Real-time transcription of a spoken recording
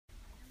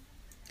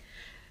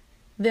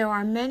There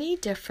are many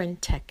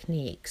different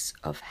techniques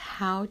of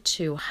how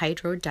to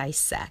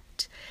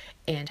hydrodissect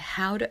and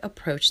how to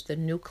approach the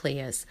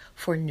nucleus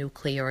for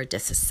nuclear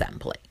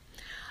disassembly.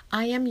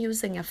 I am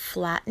using a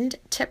flattened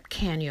tip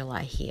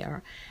cannula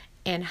here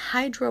and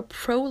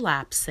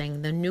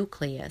hydroprolapsing the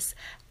nucleus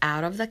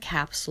out of the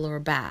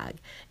capsular bag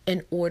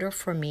in order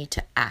for me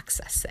to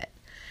access it.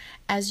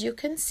 As you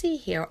can see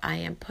here, I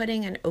am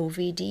putting an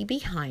OVD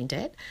behind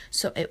it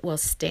so it will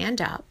stand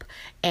up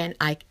and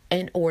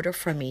in order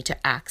for me to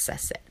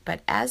access it.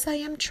 But as I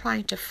am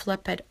trying to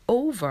flip it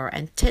over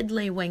and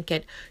tiddlywink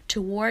it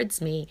towards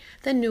me,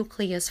 the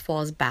nucleus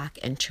falls back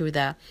into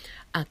the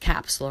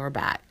capsular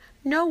bag.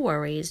 No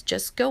worries,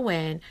 just go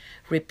in,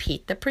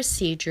 repeat the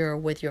procedure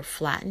with your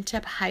flattened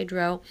tip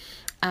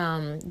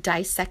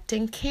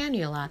dissecting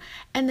cannula,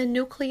 and the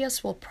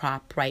nucleus will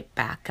prop right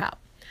back up.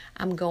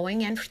 I'm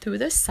going in through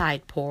the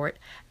side port,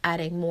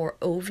 adding more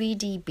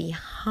OVD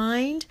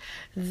behind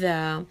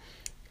the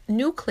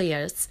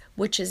nucleus,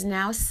 which is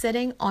now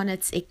sitting on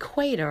its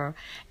equator,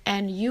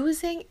 and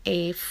using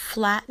a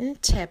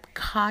flattened tip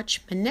Koch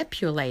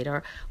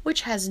manipulator,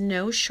 which has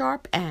no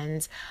sharp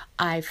ends,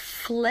 I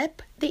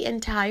flip the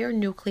entire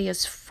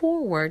nucleus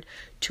forward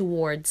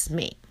towards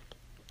me.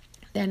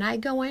 Then I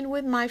go in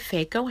with my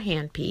Phaco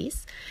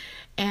handpiece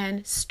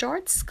and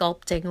start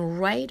sculpting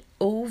right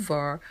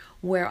over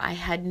where I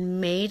had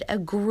made a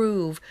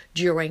groove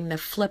during the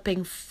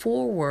flipping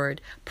forward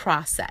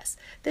process.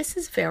 This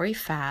is very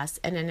fast,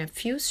 and in a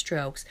few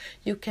strokes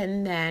you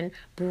can then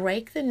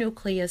break the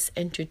nucleus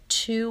into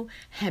two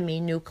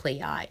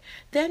heminuclei.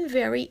 Then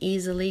very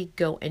easily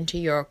go into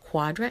your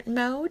quadrant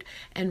mode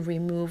and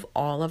remove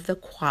all of the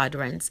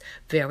quadrants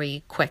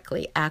very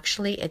quickly.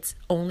 Actually, it's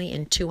only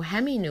in two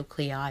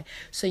heminuclei,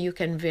 so you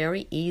can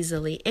very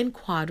easily in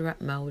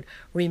quadrant mode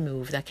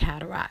remove the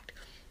cataract.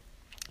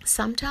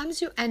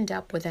 Sometimes you end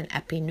up with an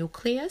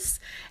epinucleus,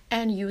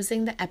 and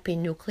using the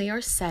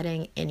epinuclear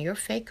setting in your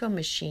phaco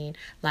machine,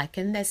 like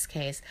in this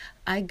case,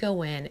 I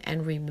go in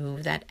and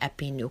remove that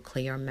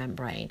epinuclear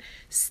membrane,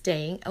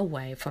 staying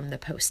away from the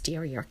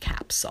posterior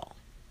capsule.